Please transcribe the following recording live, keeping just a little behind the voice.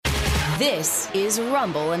This is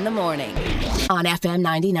Rumble in the Morning on FM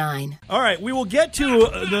 99. All right, we will get to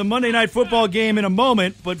the Monday Night Football game in a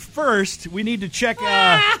moment, but first we need to check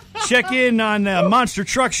in on the Monster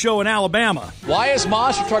Truck Show in Alabama. Why is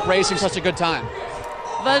Monster Truck Racing such a good time?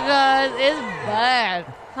 Because it's bad.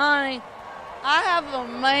 Honey, I have a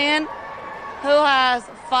man who has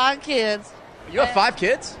 5 kids. You have 5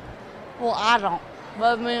 kids? Well, I don't,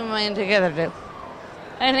 but me and my man together do.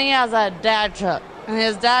 And he has a dad truck, and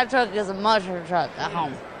his dad truck is a monster truck at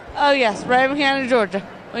home. Oh, yes, Raven County, Georgia.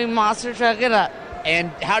 We monster truck it up.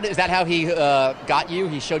 And is that how he got you?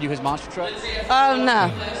 He showed you his monster truck? Oh,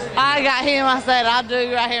 no. I got him. I said, I'll do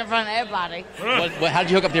you right here in front of everybody. How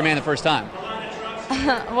did you hook up with your man the first time?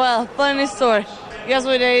 Well, funny story. Guess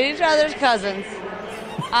we dated each other's cousins.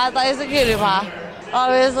 I thought he was a cutie pie.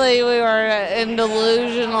 Obviously, we were in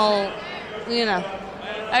delusional,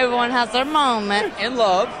 everyone has their moment. In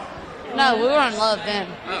love? No, we were in love then.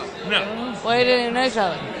 Oh, no. We didn't even know each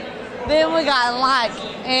other. Then we got like,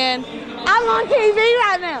 and I'm on TV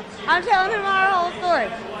right now. I'm telling him our whole story.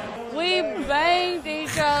 We banged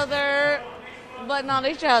each other, but not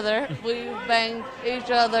each other. We banged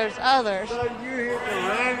each other's others. So you hit the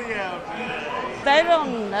radio. They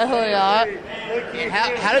don't know who we are.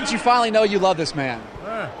 How did you finally know you love this man?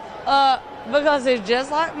 Because he's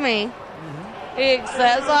just like me. He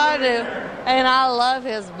accepts what I do, and I love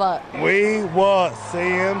his butt. We was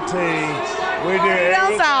CMT. We do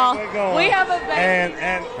everything. We have a baby.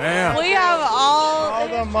 And we have all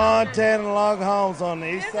the Montana log homes on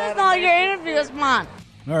the east This side. is not your interview, it's mine.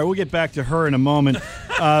 All right, we'll get back to her in a moment.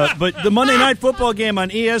 But the Monday Night Football game on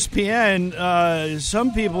ESPN,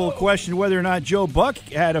 some people question whether or not Joe Buck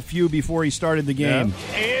had a few before he started the game.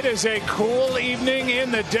 Yeah. It is a cool evening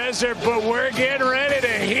in the desert, but we're getting ready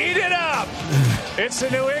to heat it up. It's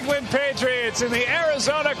the New England Patriots and the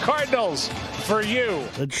Arizona Cardinals for you.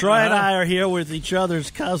 The Troy and I are here with each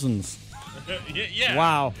other's cousins. Yeah.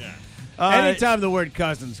 Wow. Yeah. Anytime the word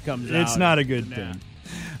cousins comes out. It's not a good thing.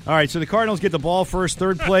 All right, so the Cardinals get the ball first.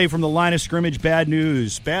 Third play from the line of scrimmage. Bad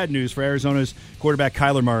news. Bad news for Arizona's quarterback,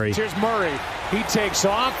 Kyler Murray. Here's Murray. He takes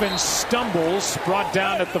off and stumbles, brought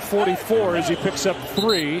down at the 44 as he picks up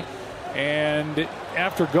 3. And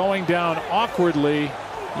after going down awkwardly,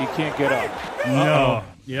 he can't get up. No.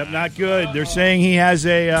 Yep, not good. They're saying he has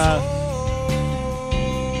a...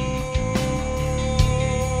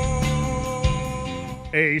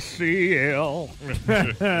 ACL.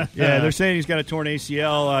 Yeah, they're saying he's got a torn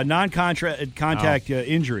ACL, non-contact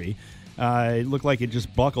injury. It looked like it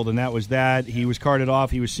just buckled, and that was that. He was carted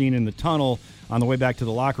off. He was seen in the tunnel on the way back to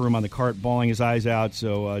the locker room on the cart, bawling his eyes out.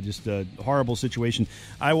 So just a horrible situation.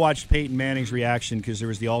 I watched Peyton Manning's reaction because there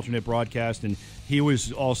was the alternate broadcast, and he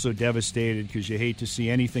was also devastated because you hate to see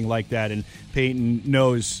anything like that. And Peyton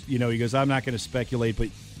knows, he goes, I'm not going to speculate, but,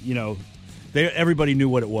 everybody knew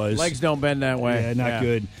what it was. Legs don't bend that way. Yeah, not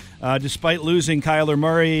good. Despite losing Kyler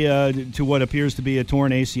Murray to what appears to be a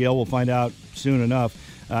torn ACL, we'll find out soon enough.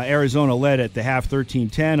 Arizona led at the half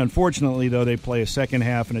 13-10. Unfortunately, though, they play a second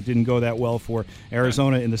half, and it didn't go that well for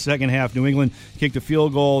Arizona in the second half. New England kicked a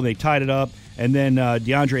field goal. They tied it up. And then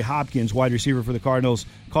DeAndre Hopkins, wide receiver for the Cardinals,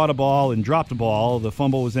 caught a ball and dropped the ball. The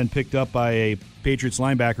fumble was then picked up by a Patriots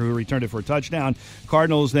linebacker who returned it for a touchdown.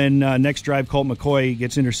 Cardinals then, next drive, Colt McCoy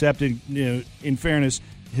gets intercepted. In fairness,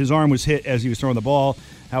 his arm was hit as he was throwing the ball.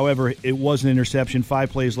 However, it was an interception. 5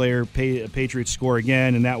 plays later, Patriots score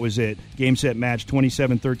again, and that was it. Game, set, match,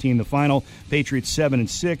 27-13 the final. Patriots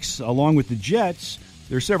 7-6, along with the Jets.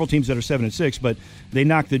 There are several teams that are 7-6, but they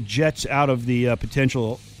knocked the Jets out of the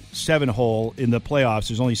potential 7-hole in the playoffs.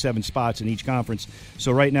 There's only 7 spots in each conference.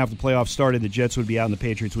 So right now, if the playoffs started, the Jets would be out and the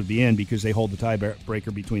Patriots would be in because they hold the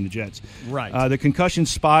tiebreaker between the Jets. Right. The concussion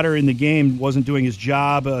spotter in the game wasn't doing his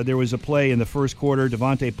job. There was a play in the first quarter.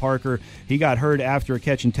 Devontae Parker, he got hurt after a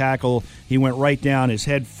catch and tackle. He went right down, his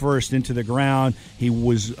head first into the ground. He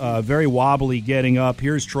was very wobbly getting up.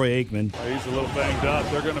 Here's Troy Aikman. He's a little banged up.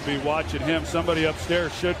 They're going to be watching him. Somebody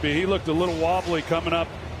upstairs should be. He looked a little wobbly coming up.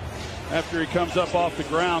 After he comes up off the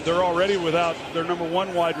ground, they're already without their number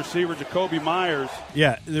 1 wide receiver, Jacoby Myers.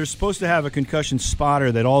 Yeah, they're supposed to have a concussion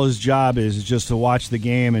spotter that all his job is just to watch the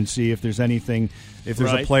game and see if there's anything, if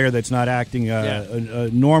there's a player that's not acting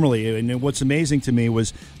normally. And what's amazing to me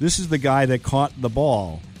was this is the guy that caught the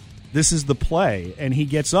ball. This is the play, and he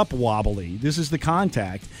gets up wobbly. This is the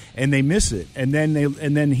contact, and they miss it, and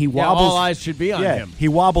then he wobbles. All eyes should be on him. He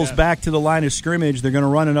wobbles back to the line of scrimmage. They're going to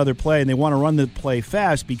run another play, and they want to run the play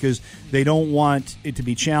fast because they don't want it to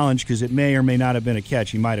be challenged because it may or may not have been a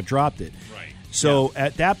catch. He might have dropped it. Right. So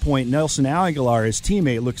at that point, Nelson Aguilar, his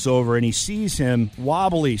teammate, looks over and he sees him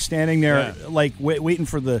wobbly, standing there, like waiting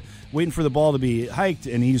for the ball to be hiked,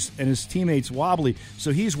 and his teammate's wobbly.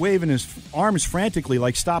 So he's waving his arms frantically,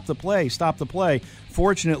 like stop the play, stop the play.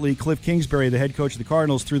 Fortunately, Cliff Kingsbury, the head coach of the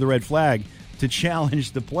Cardinals, threw the red flag to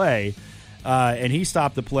challenge the play, and he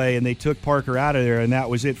stopped the play, and they took Parker out of there, and that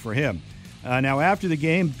was it for him. Now, after the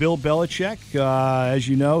game, Bill Belichick, as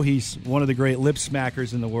you know, he's one of the great lip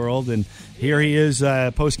smackers in the world, and here he is,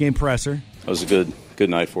 post-game presser. It was a good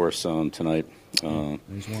night for us tonight.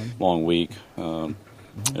 Long week,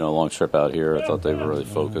 long trip out here. I thought they were really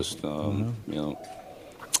focused,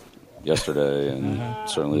 yesterday and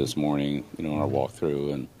certainly this morning, in our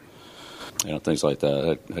walkthrough and things like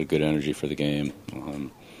that. Had good energy for the game.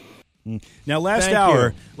 Now, last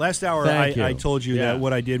hour, I told you that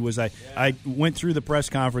what I did was I went through the press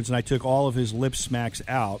conference and I took all of his lip smacks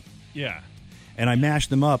out. Yeah. And I mashed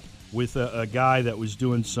them up with a guy that was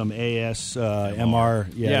doing some ASMR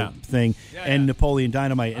thing and Napoleon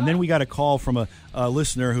Dynamite. And then we got a call from a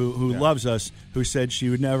listener who loves us, who said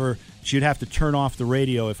she'd have to turn off the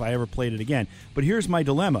radio if I ever played it again. But here's my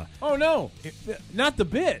dilemma. Oh, no. Not the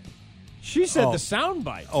bit. She said the sound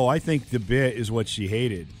bite. Oh, I think the bit is what she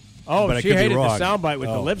hated. Oh, but she hated the soundbite with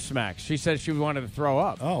the lip smacks. She said she wanted to throw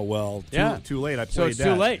up. Oh, well, too late. I played that. So it's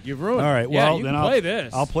too late. You've ruined it. All right, well, you then can play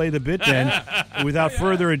this. I'll play the bit then. Without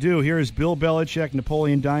further ado, here is Bill Belichick,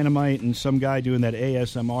 Napoleon Dynamite, and some guy doing that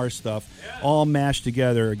ASMR stuff, all mashed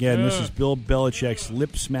together. Again, this is Bill Belichick's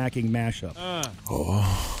lip-smacking mashup.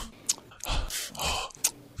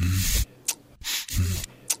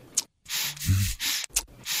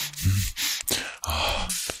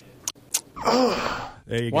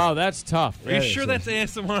 There you go. Wow, that's tough. Are you sure that's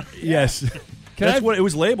ASMR? Yes. That's what it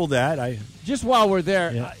was labeled at. Just while we're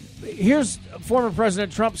there, here's former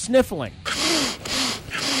President Trump sniffling.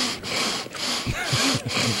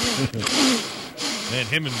 Man,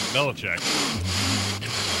 him and Belichick.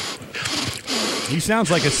 He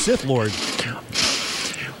sounds like a Sith Lord.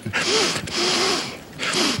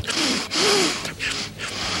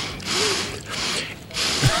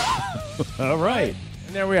 All right.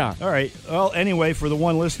 And there we are. All right. Well, anyway, for the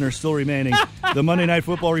one listener still remaining, the Monday Night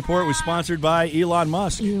Football Report was sponsored by Elon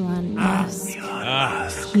Musk. Elon Musk.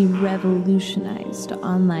 He revolutionized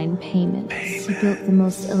online payments. He built the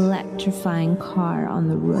most electrifying car on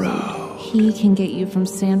the road. He can get you from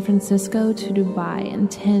San Francisco to Dubai in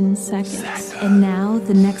 10 seconds. And now,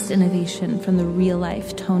 the next innovation from the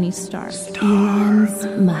real-life Tony Stark.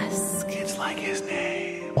 Elon Musk. It's like his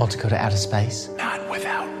name. Want to go to outer space? Not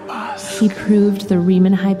without Musk. He proved the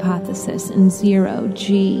Riemann hypothesis in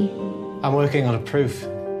 0G. I'm working on a proof.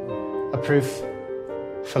 A proof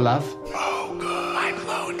for love. Oh, good. I'm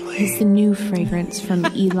lonely. He's the new fragrance from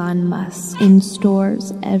Elon Musk. In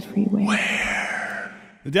stores everywhere. Where?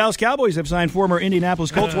 The Dallas Cowboys have signed former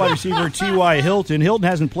Indianapolis Colts wide receiver T.Y. Hilton. Hilton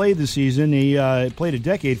hasn't played this season. He played a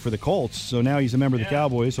decade for the Colts, so now he's a member of the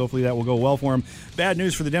Cowboys. Hopefully that will go well for him. Bad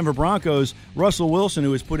news for the Denver Broncos. Russell Wilson,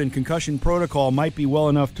 who was put in concussion protocol, might be well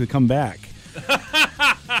enough to come back.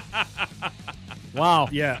 Wow.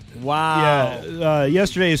 Yeah. Wow. Yeah.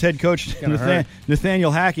 Yesterday, his head coach,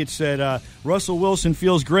 Nathaniel Hackett, said, Russell Wilson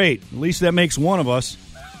feels great. At least that makes one of us.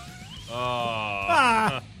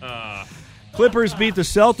 Clippers beat the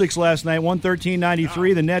Celtics last night,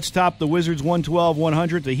 113-93. The Nets topped the Wizards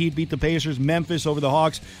 112-100. The Heat beat the Pacers. Memphis over the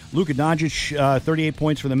Hawks. Luka Doncic, 38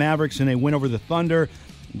 points for the Mavericks, and they win over the Thunder.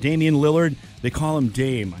 Damian Lillard, they call him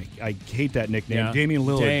Dame. I hate that nickname. Yeah. Damian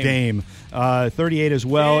Lillard, Dame. 38 as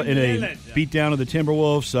well in a beatdown of the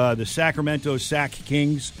Timberwolves. The Sacramento Sack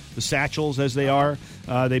Kings, the Satchels as they are.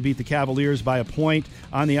 They beat the Cavaliers by a point.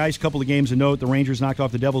 On the ice, couple of games to note. The Rangers knocked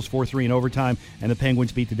off the Devils 4-3 in overtime, and the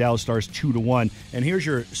Penguins beat the Dallas Stars 2-1. And here's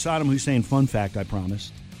your Saddam Hussein fun fact, I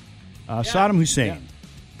promised. Saddam Hussein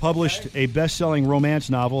published a best-selling romance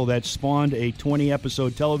novel that spawned a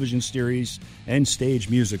 20-episode television series and stage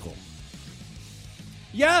musical.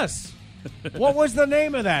 Yes. What was the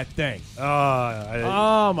name of that thing?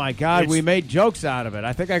 Oh, my God. We made jokes out of it.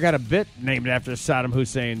 I think I got a bit named after Saddam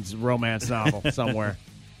Hussein's romance novel somewhere.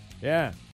 Yeah.